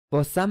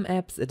For some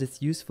apps it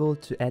is useful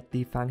to add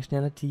the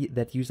functionality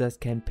that users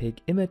can pick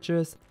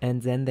images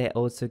and then they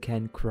also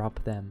can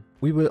crop them.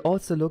 We will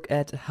also look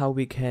at how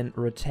we can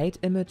rotate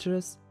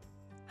images,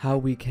 how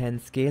we can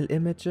scale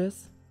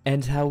images,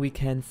 and how we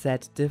can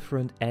set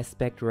different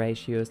aspect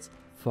ratios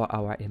for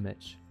our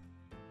image.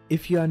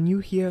 If you are new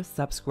here,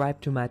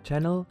 subscribe to my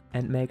channel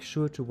and make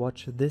sure to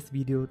watch this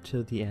video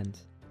till the end.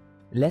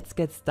 Let's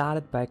get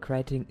started by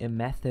creating a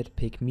method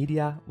pick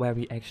media where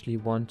we actually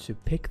want to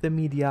pick the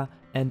media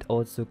and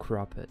also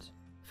crop it.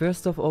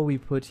 First of all, we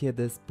put here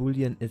this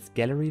boolean is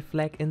gallery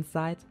flag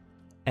inside,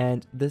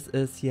 and this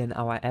is here in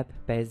our app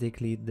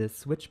basically the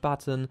switch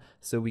button,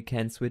 so we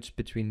can switch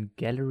between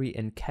gallery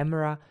and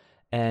camera,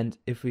 and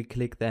if we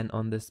click then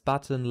on this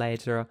button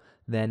later,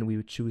 then we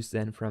would choose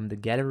then from the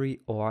gallery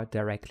or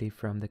directly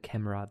from the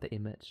camera the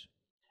image.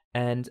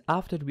 And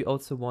after we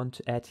also want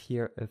to add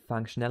here a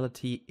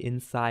functionality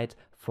inside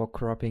for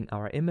cropping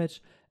our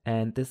image,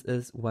 and this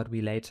is what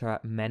we later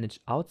manage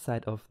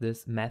outside of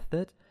this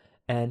method.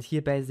 And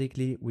here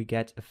basically we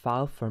get a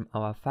file from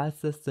our file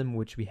system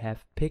which we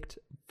have picked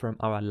from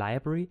our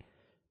library,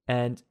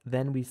 and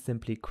then we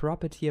simply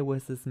crop it here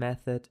with this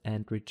method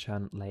and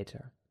return it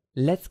later.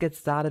 Let's get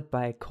started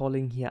by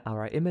calling here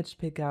our image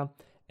picker,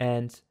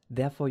 and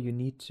therefore you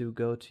need to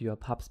go to your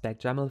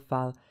pubspec YAML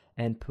file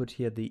and put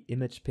here the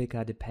image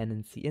picker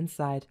dependency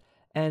inside,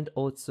 and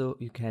also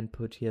you can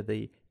put here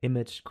the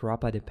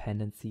ImageCropper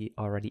dependency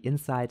already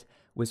inside,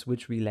 with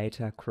which we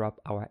later crop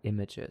our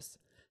images.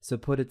 So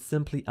put it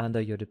simply under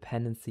your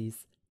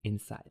dependencies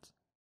inside.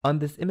 On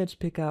this image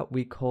picker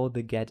we call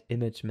the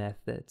getImage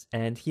method,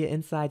 and here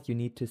inside you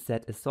need to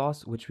set a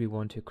source which we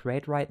want to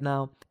create right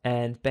now.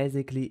 And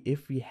basically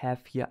if we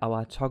have here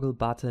our toggle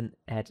button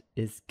at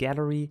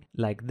isGallery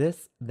like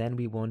this, then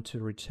we want to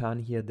return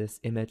here this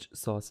image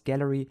source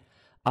gallery,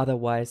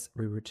 otherwise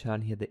we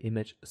return here the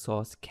image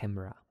source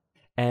camera.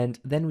 And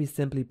then we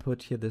simply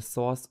put here the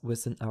source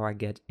within our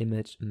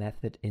getImage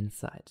method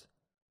inside.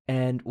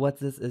 And what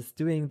this is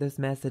doing, this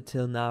method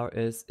till now,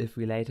 is if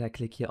we later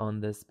click here on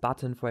this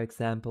button for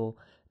example,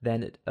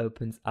 then it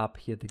opens up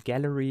here the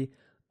gallery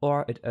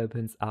or it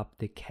opens up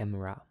the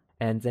camera,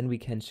 and then we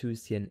can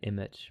choose here an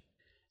image.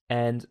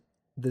 And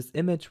this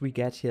image we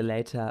get here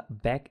later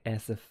back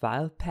as a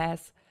file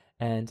path,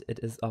 and it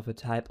is of a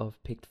type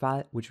of picked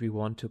file which we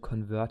want to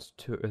convert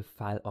to a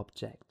file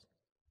object.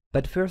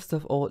 But first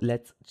of all,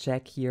 let's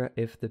check here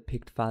if the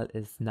picked file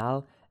is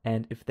null,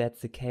 and if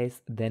that's the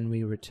case, then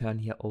we return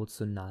here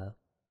also null.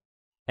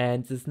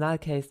 And this null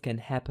case can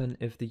happen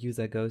if the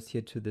user goes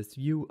here to this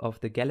view of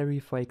the gallery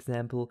for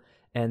example,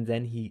 and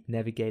then he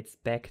navigates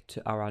back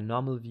to our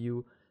normal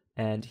view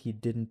and he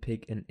didn't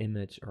pick an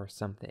image or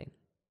something.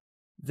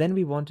 Then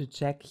we want to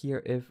check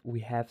here if we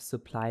have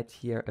supplied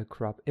here a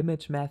crop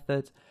image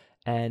method,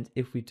 and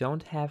if we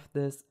don't have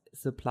this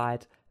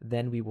supplied,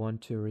 then we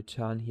want to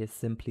return here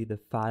simply the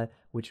file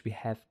which we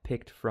have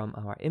picked from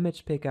our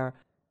image picker.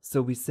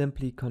 So we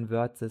simply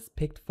convert this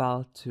picked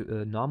file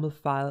to a normal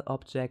file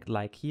object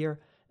like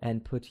here,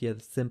 and put here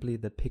simply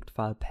the picked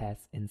file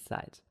path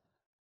inside.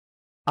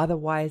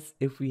 Otherwise,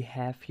 if we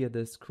have here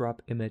this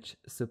crop image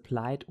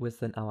supplied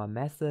within our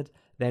method,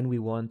 then we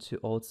want to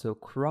also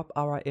crop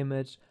our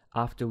image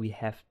after we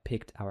have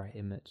picked our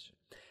image.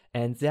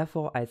 And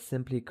therefore I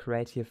simply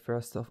create here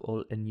first of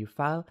all a new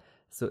file,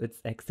 so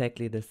it's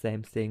exactly the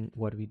same thing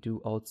what we do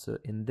also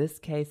in this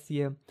case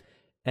here.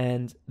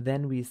 And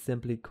then we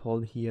simply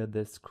call here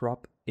this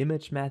crop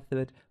image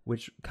method,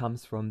 which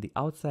comes from the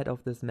outside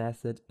of this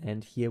method,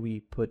 and here we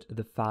put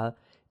the file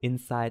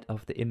inside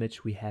of the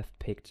image we have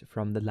picked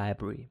from the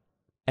library.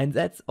 And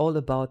that's all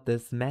about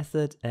this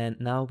method, and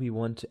now we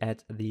want to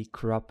add the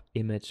crop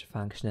image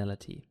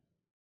functionality.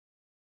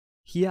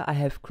 Here I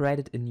have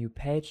created a new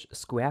page,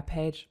 square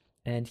page,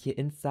 and here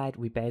inside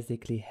we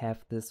basically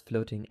have this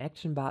floating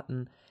action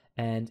button.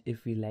 And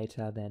if we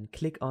later then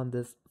click on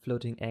this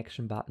floating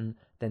action button,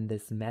 then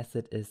this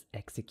method is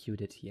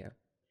executed here.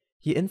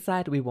 Here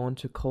inside we want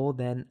to call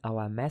then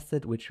our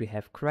method which we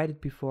have created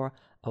before,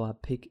 our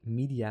pick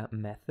media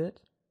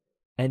method.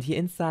 And here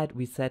inside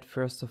we set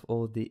first of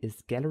all the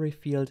isGallery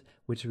field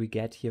which we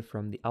get here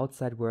from the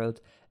outside world,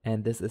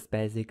 and this is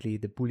basically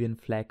the boolean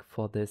flag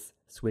for this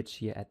switch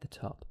here at the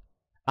top.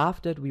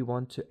 After it we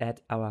want to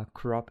add our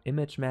crop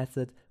image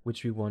method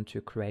which we want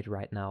to create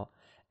right now.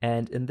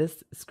 And in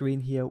this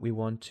screen here, we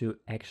want to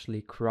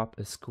actually crop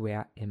a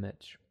square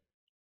image.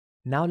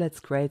 Now let's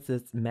create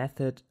this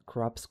method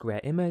crop square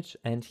image,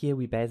 and here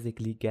we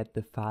basically get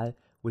the file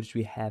which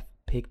we have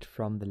picked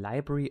from the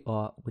library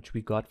or which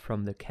we got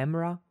from the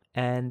camera.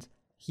 And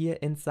here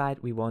inside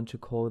we want to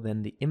call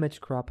then the image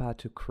cropper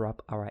to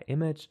crop our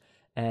image.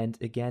 And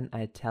again,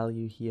 I tell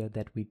you here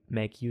that we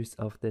make use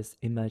of this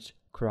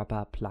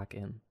ImageCropper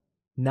plugin.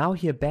 Now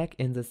here back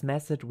in this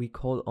method we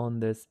call on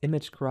this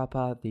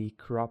ImageCropper, the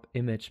crop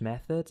image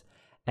method,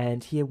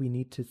 and here we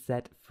need to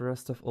set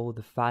first of all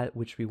the file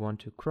which we want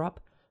to crop.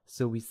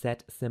 So we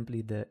set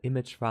simply the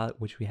image file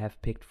which we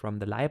have picked from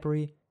the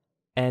library,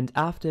 and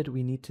after it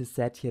we need to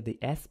set here the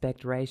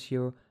aspect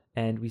ratio,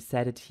 and we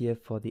set it here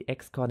for the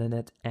x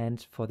coordinate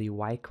and for the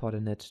y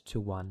coordinate to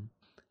 1.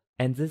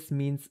 And this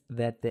means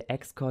that the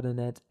x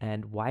coordinate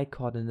and y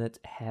coordinate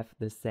have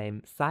the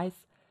same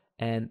size,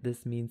 and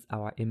this means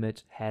our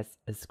image has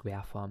a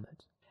square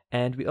format.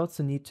 And we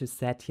also need to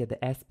set here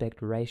the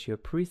aspect ratio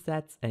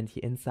presets, and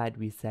here inside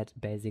we set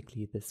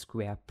basically the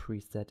square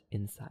preset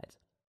inside.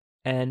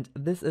 And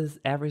this is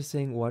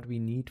everything what we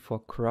need for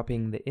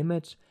cropping the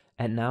image,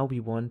 and now we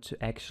want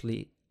to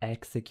actually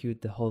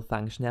execute the whole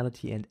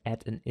functionality and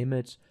add an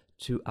image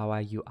to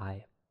our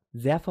UI.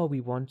 Therefore,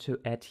 we want to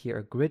add here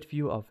a grid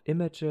view of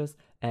images,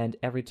 and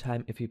every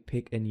time if you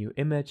pick a new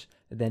image,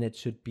 then it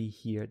should be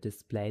here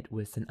displayed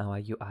within our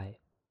UI.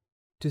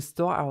 To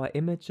store our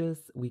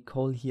images, we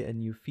call here a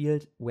new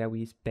field where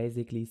we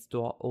basically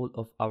store all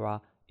of our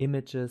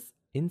images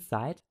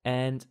inside,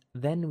 and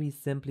then we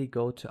simply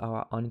go to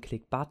our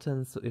on-click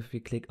button. So if we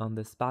click on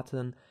this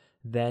button,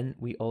 then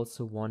we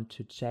also want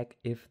to check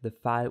if the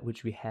file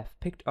which we have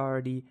picked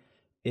already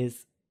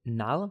is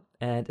null,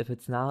 and if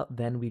it's null,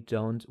 then we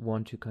don't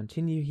want to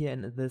continue here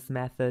in this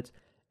method.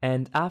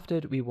 And after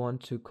it, we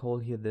want to call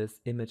here this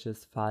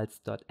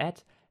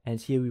imagesfiles.add,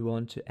 and here we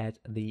want to add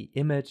the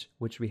image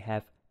which we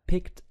have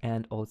picked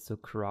and also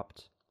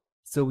cropped.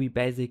 So we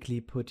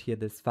basically put here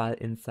this file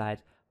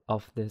inside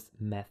of this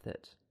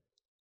method.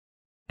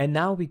 And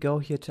now we go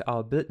here to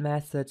our build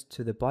method,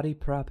 to the body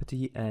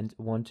property, and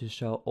want to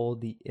show all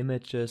the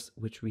images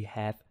which we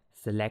have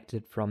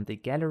selected from the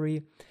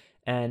gallery.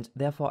 And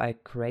therefore I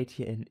create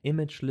here an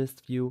image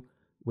list view,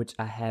 which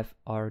I have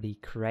already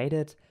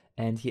created.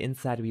 And here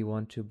inside we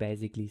want to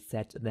basically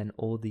set then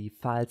all the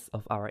files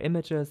of our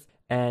images.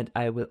 And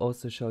I will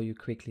also show you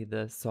quickly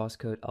the source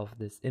code of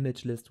this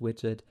image list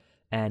widget.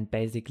 And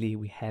basically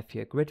we have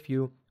here a grid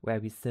view where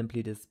we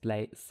simply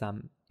display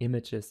some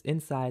images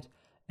inside,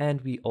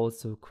 and we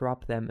also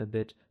crop them a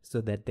bit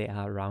so that they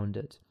are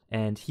rounded.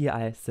 And here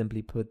I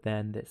simply put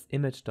then this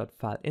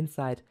image.file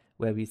inside,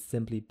 where we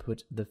simply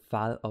put the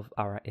file of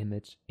our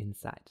image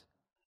inside.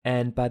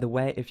 And by the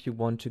way, if you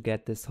want to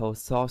get this whole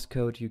source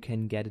code, you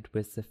can get it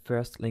with the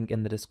first link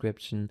in the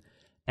description,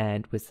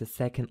 and with the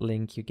second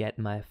link you get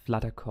my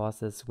Flutter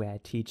courses where I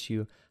teach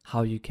you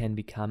how you can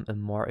become a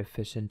more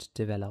efficient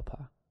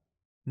developer.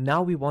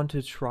 Now we want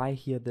to try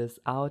here this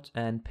out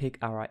and pick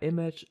our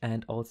image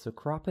and also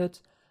crop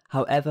it.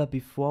 However,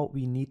 before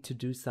we need to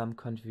do some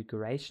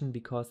configuration,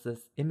 because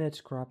this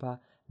image cropper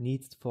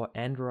needs for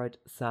Android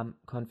some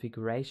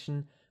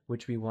configuration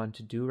which we want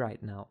to do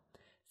right now.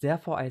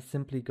 Therefore, I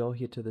simply go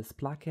here to this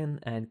plugin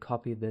and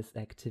copy this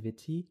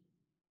activity.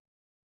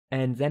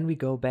 And then we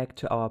go back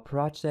to our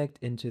project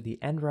into the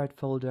Android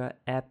folder,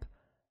 app,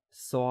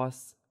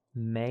 source,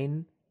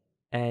 main,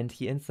 and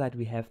here inside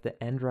we have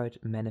the Android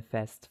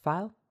manifest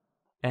file.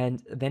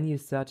 And then you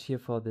search here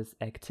for this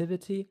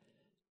activity.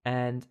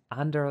 And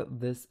under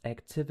this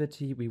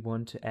activity, we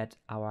want to add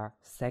our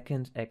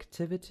second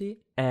activity.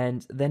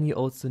 And then you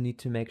also need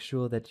to make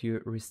sure that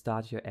you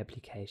restart your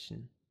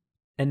application.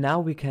 And now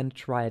we can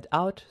try it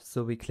out.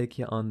 So we click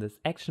here on this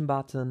action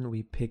button,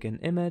 we pick an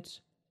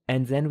image,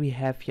 and then we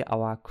have here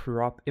our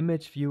crop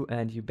image view,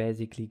 and you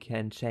basically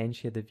can change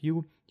here the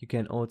view. You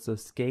can also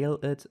scale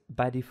it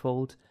by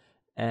default,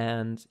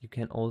 and you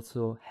can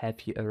also have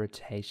here a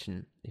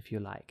rotation if you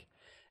like.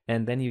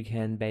 And then you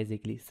can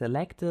basically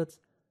select it.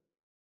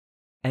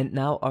 And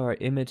now our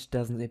image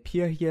doesn't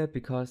appear here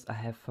because I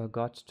have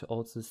forgot to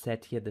also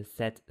set here the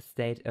set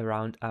state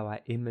around our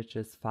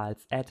images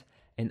files add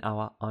in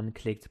our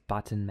onClicked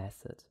button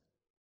method.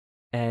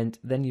 And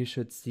then you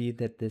should see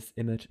that this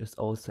image is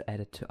also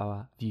added to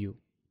our view.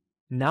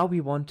 Now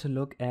we want to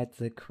look at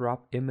the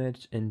crop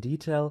image in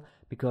detail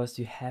because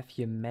you have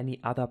here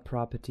many other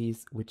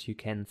properties which you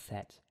can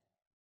set.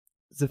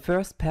 The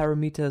first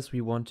parameters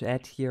we want to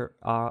add here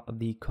are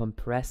the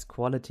compress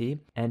quality,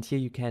 and here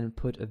you can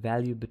put a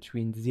value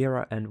between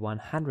 0 and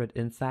 100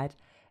 inside,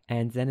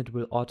 and then it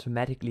will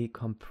automatically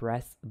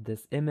compress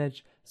this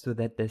image so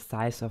that the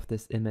size of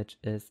this image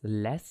is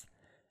less.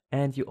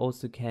 And you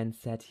also can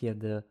set here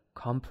the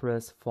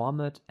compress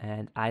format,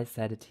 and I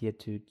set it here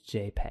to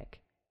JPEG.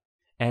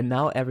 And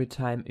now every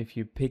time if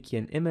you pick here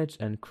an image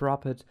and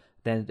crop it,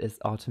 then it is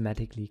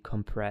automatically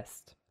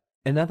compressed.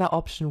 Another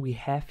option we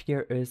have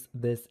here is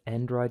this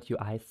Android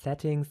UI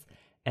settings,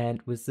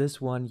 and with this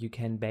one you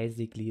can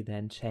basically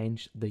then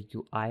change the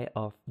UI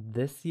of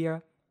this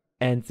here,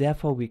 and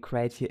therefore we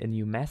create here a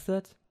new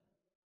method,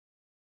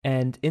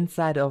 and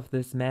inside of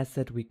this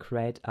method we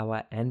create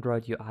our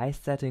Android UI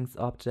settings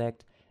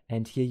object,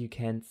 and here you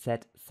can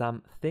set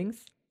some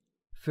things.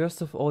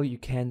 First of all, you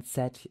can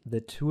set the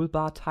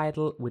toolbar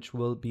title, which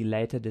will be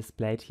later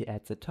displayed here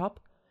at the top.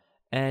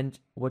 And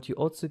what you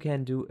also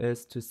can do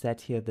is to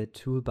set here the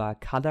toolbar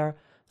color,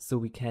 so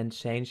we can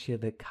change here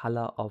the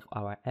color of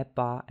our app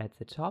bar at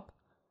the top.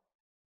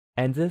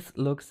 And this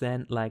looks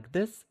then like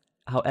this.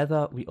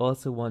 However, we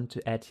also want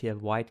to add here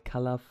white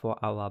color for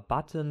our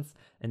buttons,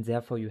 and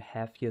therefore you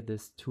have here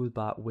this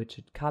toolbar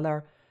widget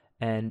color,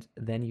 and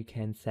then you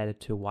can set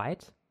it to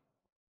white.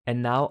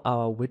 And now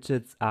our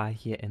widgets are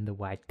here in the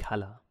white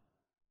color.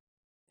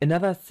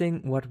 Another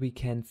thing what we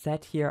can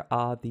set here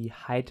are the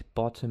height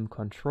bottom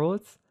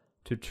controls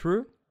to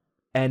true.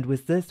 And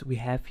with this we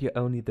have here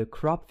only the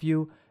crop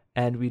view,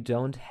 and we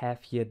don't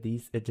have here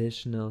these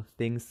additional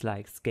things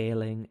like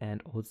scaling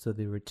and also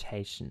the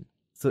rotation.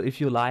 So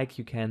if you like,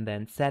 you can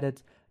then set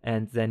it,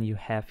 and then you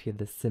have here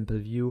the simple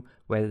view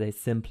where they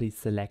simply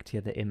select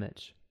here the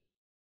image.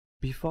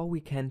 Before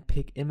we can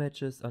pick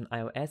images on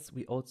iOS,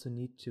 we also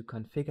need to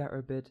configure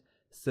a bit.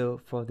 So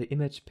for the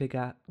image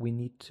picker, we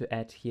need to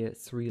add here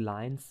 3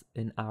 lines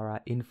in our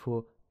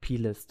info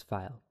plist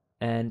file.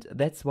 And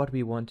that's what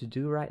we want to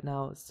do right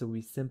now. So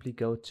we simply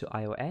go to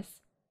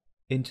iOS,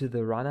 into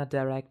the runner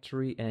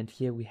directory, and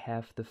here we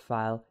have the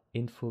file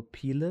info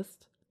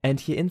plist. And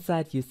here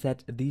inside you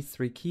set these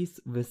 3 keys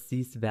with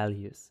these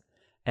values.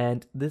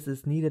 And this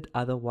is needed,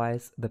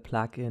 otherwise the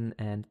plugin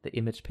and the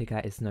image picker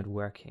is not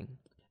working.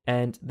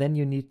 And then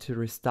you need to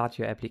restart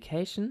your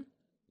application.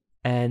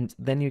 And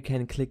then you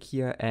can click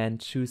here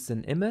and choose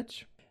an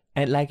image.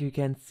 And like you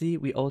can see,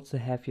 we also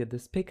have here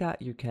this picker.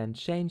 You can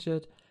change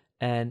it.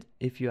 And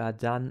if you are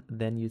done,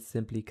 then you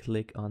simply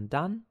click on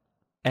done.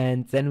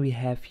 And then we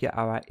have here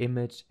our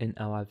image in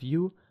our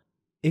view.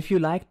 If you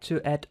like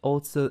to add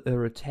also a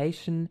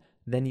rotation,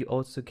 then you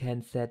also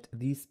can set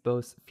these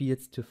both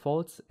fields to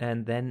false,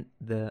 and then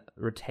the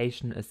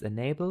rotation is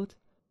enabled.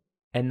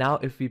 And now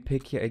if we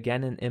pick here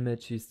again an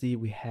image, you see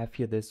we have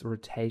here this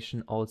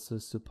rotation also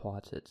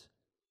supported.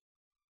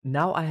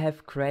 Now I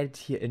have created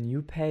here a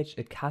new page,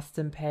 a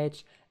custom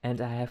page, and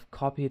I have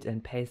copied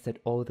and pasted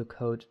all the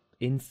code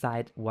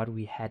inside what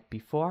we had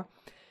before.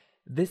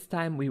 This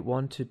time we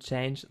want to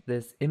change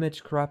this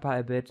image cropper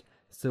a bit,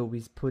 so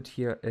we put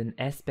here an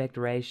aspect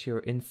ratio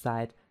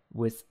inside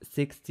with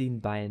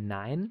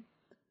 16:9.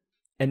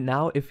 And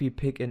now if we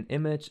pick an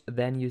image,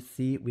 then you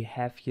see we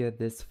have here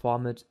this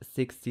format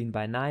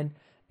 16:9,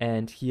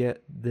 and here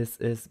this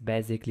is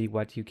basically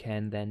what you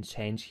can then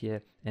change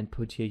here and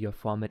put here your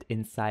format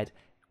inside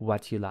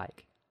what you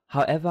like.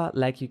 However,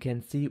 like you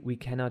can see, we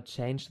cannot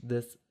change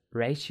this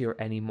ratio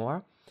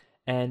anymore.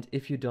 And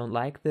if you don't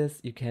like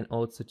this, you can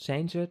also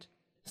change it.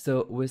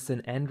 So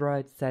within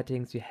Android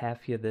settings, you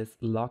have here this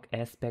log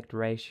aspect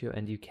ratio,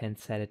 and you can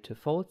set it to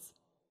false.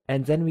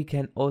 And then we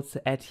can also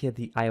add here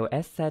the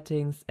iOS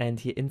settings, and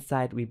here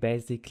inside we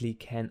basically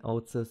can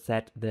also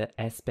set the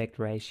aspect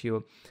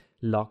ratio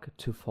log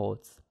to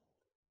false.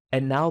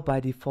 And now by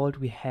default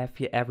we have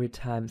here every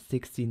time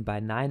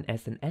 16:9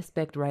 as an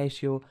aspect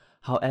ratio.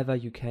 However,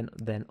 you can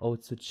then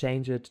also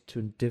change it to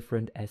a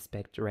different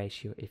aspect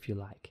ratio if you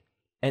like.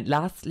 And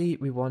lastly,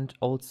 we want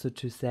also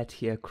to set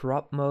here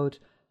crop mode,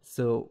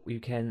 so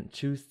you can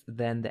choose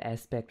then the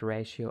aspect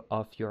ratio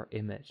of your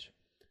image.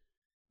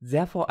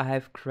 Therefore, I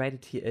have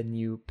created here a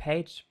new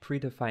page,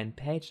 predefined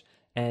page,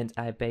 and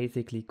I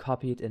basically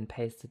copied and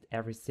pasted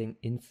everything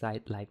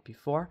inside like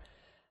before.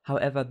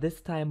 However,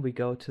 this time we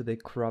go to the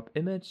crop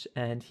image,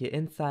 and here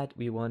inside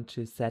we want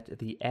to set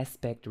the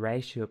aspect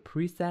ratio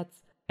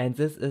presets. And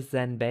this is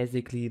then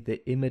basically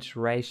the image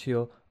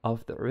ratio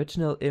of the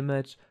original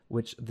image,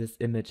 which this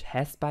image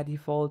has by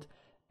default.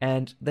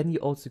 And then you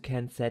also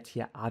can set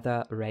here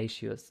other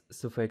ratios.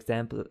 So for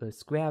example, a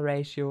square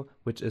ratio,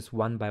 which is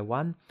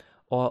 1:1,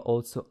 or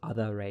also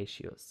other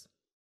ratios.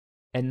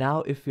 And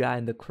now if we are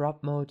in the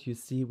crop mode, you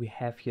see we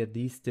have here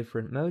these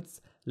different modes,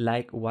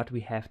 like what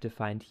we have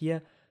defined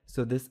here.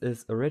 So this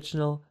is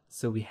original,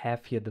 so we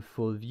have here the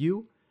full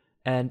view.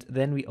 And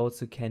then we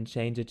also can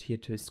change it here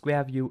to a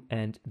square view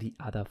and the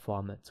other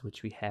formats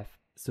which we have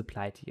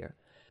supplied here.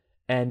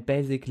 And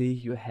basically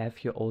you have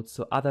here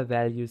also other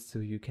values, so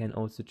you can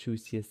also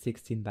choose here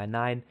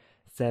 16:9,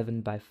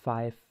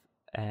 7:5,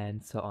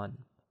 and so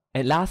on.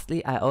 And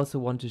lastly, I also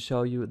want to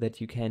show you that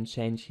you can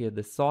change here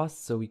the source,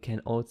 so we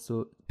can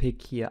also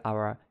pick here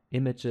our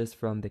images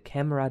from the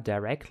camera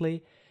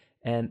directly.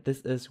 And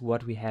this is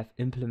what we have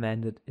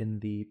implemented in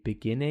the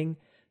beginning.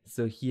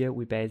 So here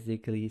we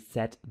basically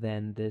set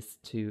then this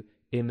to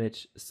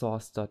image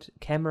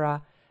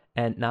source.camera,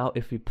 and now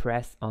if we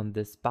press on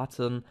this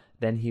button,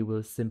 then he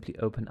will simply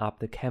open up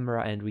the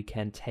camera and we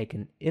can take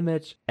an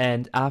image.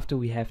 And after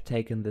we have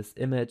taken this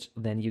image,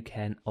 then you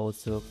can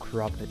also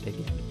crop it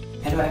again.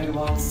 Hello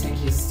everyone,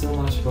 thank you so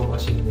much for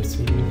watching this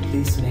video.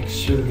 Please make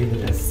sure to give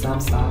it a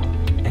thumbs up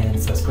and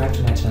subscribe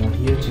to my channel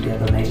here to get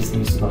the latest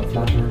news about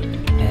Flutter,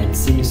 and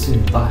see you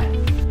soon.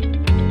 Bye!